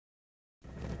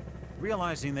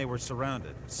Realizing they were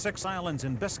surrounded, 6 islands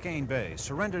in Biscayne Bay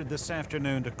surrendered this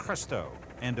afternoon to Christo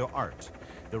and to ART.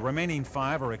 The remaining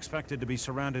 5 are expected to be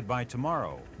surrounded by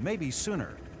tomorrow, maybe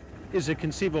sooner. Is it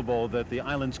conceivable that the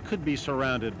islands could be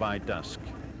surrounded by dusk?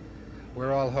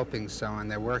 We're all hoping so,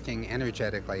 and they're working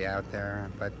energetically out there,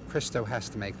 but Christo has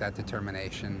to make that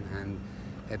determination, and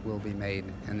it will be made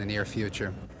in the near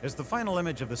future. As the final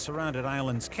image of the surrounded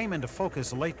islands came into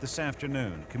focus late this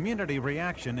afternoon, community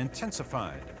reaction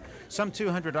intensified. Some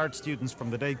 200 art students from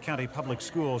the Dade County Public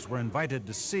Schools were invited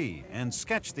to see and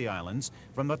sketch the islands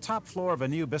from the top floor of a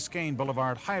new Biscayne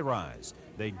Boulevard high-rise.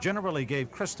 They generally gave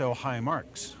Christo high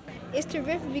marks. It's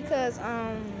terrific because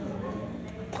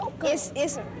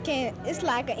it's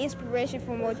like an inspiration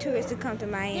for more tourists to come to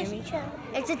Miami.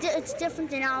 It's different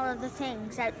than all of the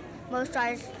things that most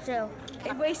artists do.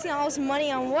 They're wasting all this money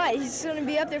on what? He's going to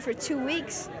be up there for 2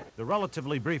 weeks. The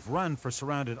relatively brief run for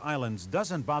surrounded islands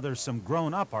doesn't bother some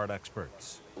grown-up art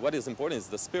experts. What is important is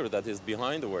the spirit that is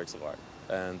behind the works of art,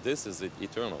 and this is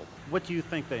eternal. What do you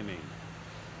think they mean?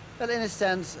 Well, in a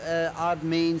sense, art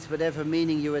means whatever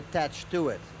meaning you attach to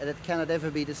it, and it cannot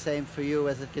ever be the same for you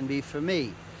as it can be for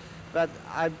me. But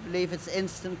I believe it's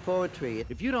instant poetry.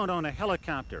 If you don't own a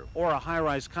helicopter or a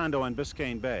high-rise condo in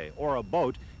Biscayne Bay or a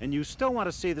boat and you still want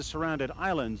to see the surrounded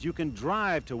islands, you can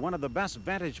drive to one of the best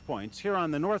vantage points here on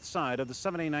the north side of the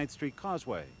 79th Street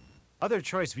Causeway. Other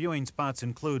choice viewing spots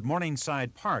include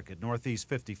Morningside Park at Northeast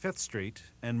 55th Street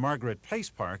and Margaret Place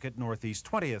Park at Northeast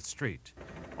 20th Street.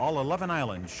 All 11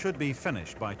 islands should be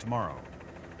finished by tomorrow.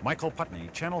 Michael Putney,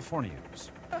 Channel 4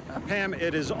 News. Pam,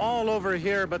 it is all over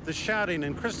here but the shouting,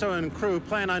 and Christo and crew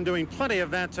plan on doing plenty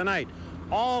of that tonight.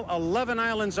 All 11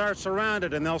 islands are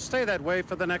surrounded, and they'll stay that way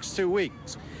for the next 2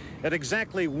 weeks. At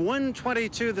exactly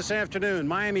 1:22 this afternoon,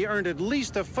 Miami earned at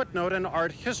least a footnote in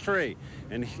art history,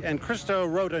 and Christo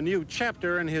wrote a new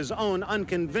chapter in his own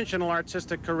unconventional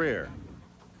artistic career.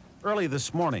 Early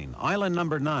this morning, island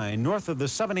number 9, north of the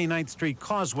 79th Street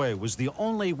Causeway, was the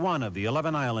only one of the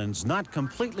 11 islands not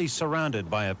completely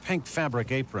surrounded by a pink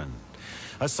fabric apron.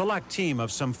 A select team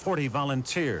of some 40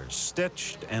 volunteers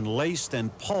stitched and laced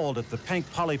and pulled at the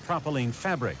pink polypropylene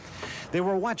fabric. They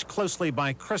were watched closely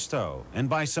by Christo and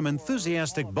by some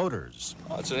enthusiastic boaters.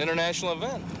 Well, it's an international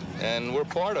event, and we're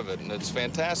part of it, and it's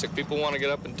fantastic. People want to get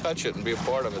up and touch it and be a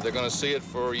part of it. They're going to see it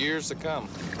for years to come.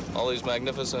 All these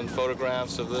magnificent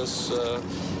photographs of this,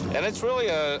 and it's really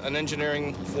an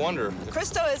engineering wonder.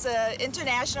 Christo is an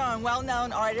international and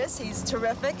well-known artist. He's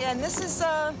terrific, and this is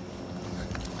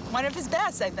one of his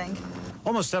best, I think.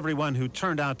 Almost everyone who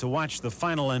turned out to watch the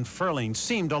final unfurling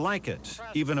seemed to like it,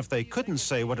 even if they couldn't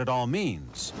say what it all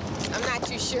means. I'm not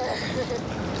too sure.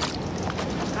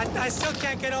 I still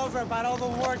can't get over about all the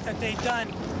work that they've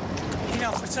done. You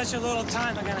know, for such a little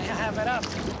time, they're going to have it up.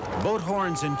 Boat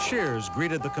horns and cheers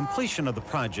greeted the completion of the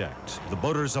project. The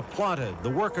boaters applauded, the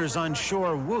workers on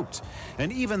shore whooped,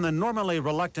 and even the normally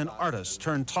reluctant artists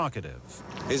turned talkative.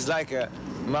 It's like a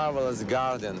marvelous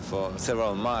garden for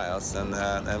several miles, and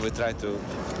we try to,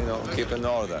 keep in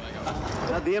order.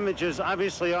 Now, the images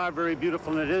obviously are very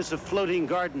beautiful, and it is a floating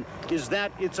garden. Is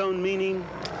that its own meaning?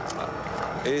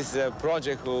 It's a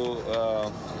project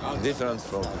different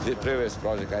from the previous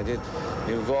project I did,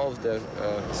 involved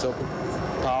so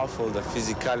powerful the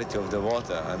physicality of the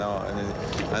water, and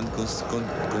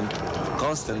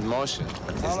constant motion.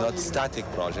 It's not static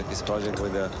project. It's project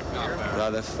with a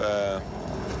lot of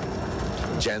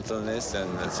gentleness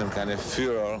and some kind of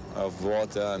furor of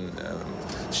water and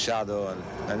shadow,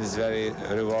 and it's very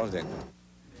rewarding.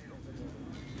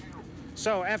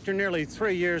 So, after nearly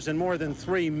 3 years and more than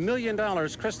 $3 million,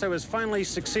 Christo has finally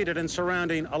succeeded in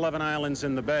surrounding 11 islands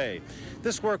in the bay.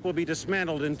 This work will be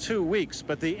dismantled in 2 weeks,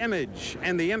 but the image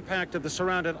and the impact of the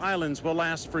surrounded islands will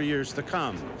last for years to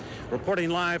come. Reporting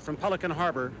live from Pelican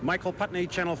Harbor, Michael Putney,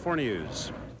 Channel 4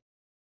 News.